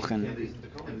Katnas HaMochan,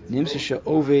 Nimsa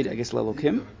Sha'oved, I guess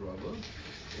Lelokim.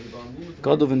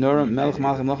 God of Nora Melch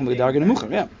Malchim Lochem B'Gedarga Nemucha.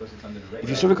 Yeah. If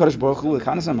you serve a Kadosh Baruch Hu with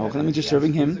Katnas HaMochan, that means you're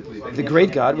serving him, the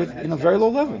great God, with a very low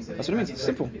level. That's what it means. It's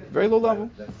simple. Very low level.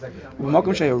 When a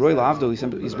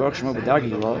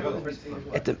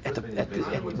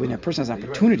person has an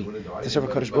opportunity to serve a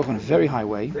Kadosh Baruch Hu in a very high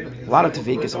way, a lot of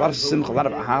tevekas, a lot of simcha, a lot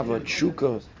of ahava,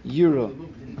 tshuka, yira,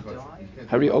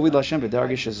 Hari Ovid Lashem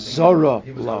B'Dargish is Zara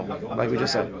low, like we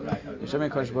just said. You're serving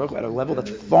Kadosh Baruch Hu at a level that's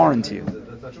foreign to you.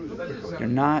 You're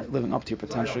not living up to your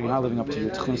potential. You're not living up to your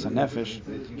tchunas hanefesh,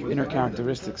 your inner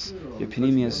characteristics, your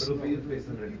panemius.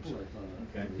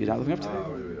 You're not living up to that.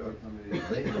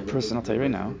 A person, I'll tell you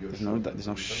right now, there's no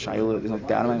shaila, there's no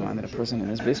doubt in my mind that a person in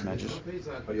this base measures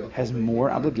has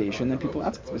more obligation than people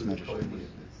outside this base measures.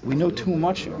 We know too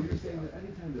much here.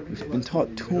 We've been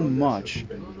taught too much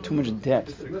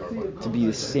depth to be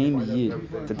the same yid,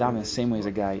 to daven the same way as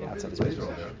a guy outside this base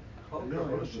measures.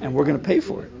 And we're going to pay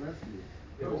for it.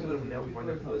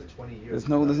 There's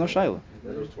no shaila.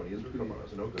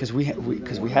 Because we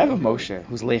have a Moshe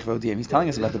who's Leich V'Odiyim. He's telling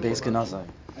us about the Beis Kenazai.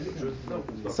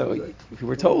 So we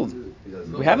were told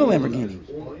we have a Lamborghini.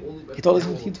 He told us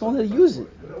how to use it.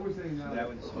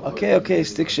 Okay,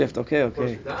 stick shift. Okay.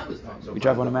 We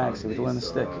drive on a mag, so we have to learn the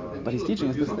stick. But he's teaching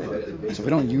us the stick. So if we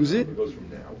don't use it,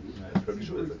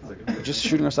 we're just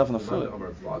shooting ourselves in the foot.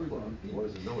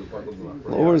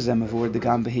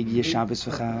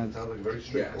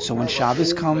 So when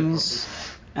Shabbos comes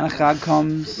and a Chag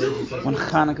comes, when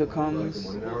Chanukah comes,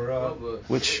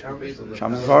 which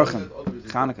Shabbos Varchim,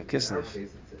 Chanukah, Kislev,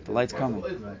 the light's coming.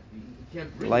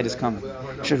 The light is coming.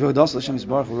 When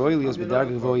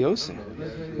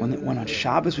on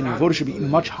Shabbos, when your voter should be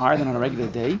much higher than on a regular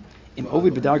day, in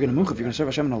Ovid B'Darga Nemucha, if you're going to serve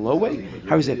Hashem in a low way,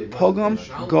 how is it? Pogam,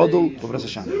 Godol, Avodas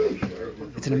Hashem.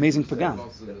 It's an amazing pagam.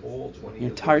 Your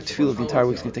entire tefillah, the entire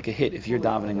week is going to take a hit if you're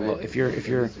davening low. If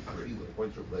you're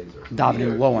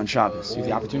davening low on Shabbos, you have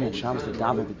the opportunity on Shabbos to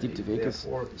daven with deep tevekas,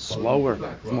 slower,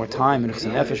 with more time, and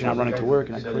nefesh, you're not running to work,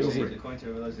 you're not crazy.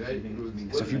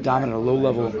 So if you daven at a low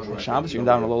level on Shabbos, you can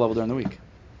daven at a low level during the week.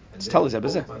 It's tell us that.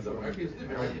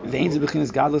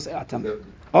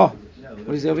 Oh,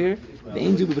 what is it over here? The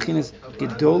angel bechinas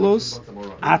gedolos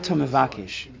atom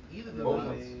evakish. I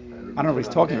don't know what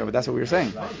he's talking about, but that's what we were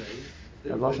saying.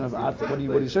 A lashon of what are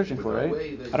you searching for, right? I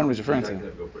don't know what he's referring to.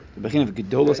 The beginning of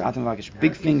gedolos atem vakish,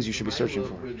 big things you should be searching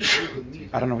for.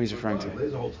 I don't know what he's referring to.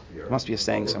 It must be a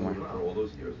saying somewhere.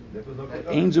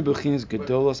 Ein zu beginis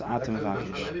gedolos atem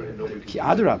vakish. Ki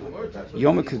adrab,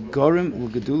 yom kegorim u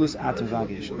gedolos atem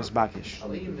vakish, misbakish.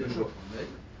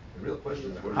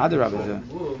 Adrab,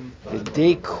 the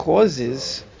day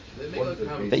causes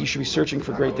that you should be searching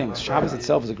for great things. Shabbos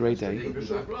itself is a great day.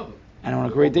 And on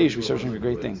a great day, you should be searching for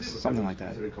great things. Something like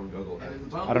that. I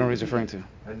don't know what he's referring to.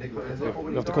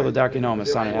 We have to call the Darkei Noam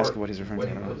Hassan and ask him what he's referring to.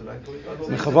 I don't know.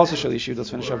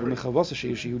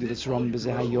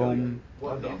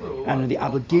 And the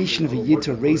obligation of a Yid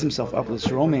to raise himself up,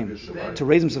 to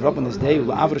raise himself up on this day, to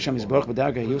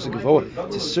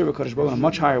serve a Kodesh Baruch in a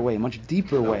much higher way, a much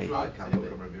deeper way.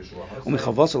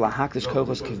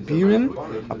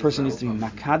 A person needs to be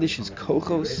makadish his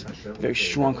kochos, very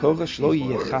strong kochos.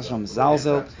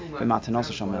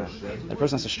 That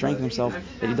person has to strengthen himself,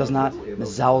 that he does not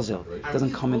mezalzel,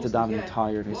 doesn't come into davening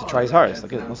tired. He has to try his hardest.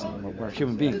 Like, listen, we're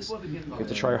human beings. You have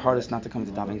to try your hardest not to come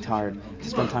into davening tired, to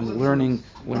spend time learning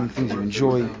things you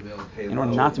enjoy, in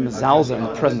order not to mezalzel in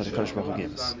the present that the Kodesh Baruch Hu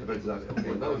gave us.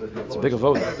 It's a big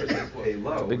avoda.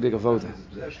 It's a big avoda.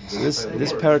 So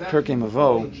this Perkei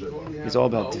Mavo is all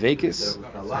about dveikis,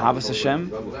 Havas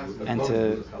Hashem, and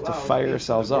to fire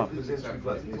yourselves up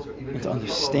into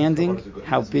understanding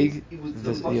how big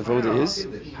the avoda is,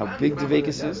 how big the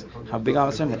Vekas is, how big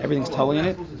Havas Hashem, that everything's totally in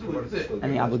it,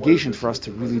 and the obligation for us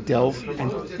to really delve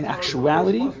and, in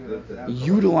actuality,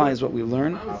 utilize what we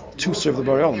learn to serve the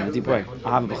Borei Olam in a deep way.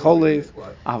 Ahava b'chol leiv,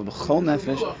 ahava b'chol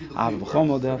nefesh, ahava b'chol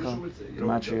modecha,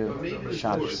 gematria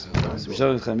Shabbos. So we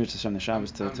show the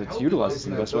Shabbos to utilize this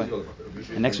in the best way.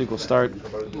 And next week we'll start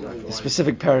the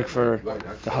specific parak for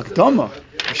the Hakdama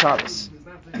for Shabbos.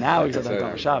 Now we got the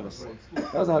Hakdama for Shabbos.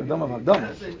 That was the Hakdama of Hakdama.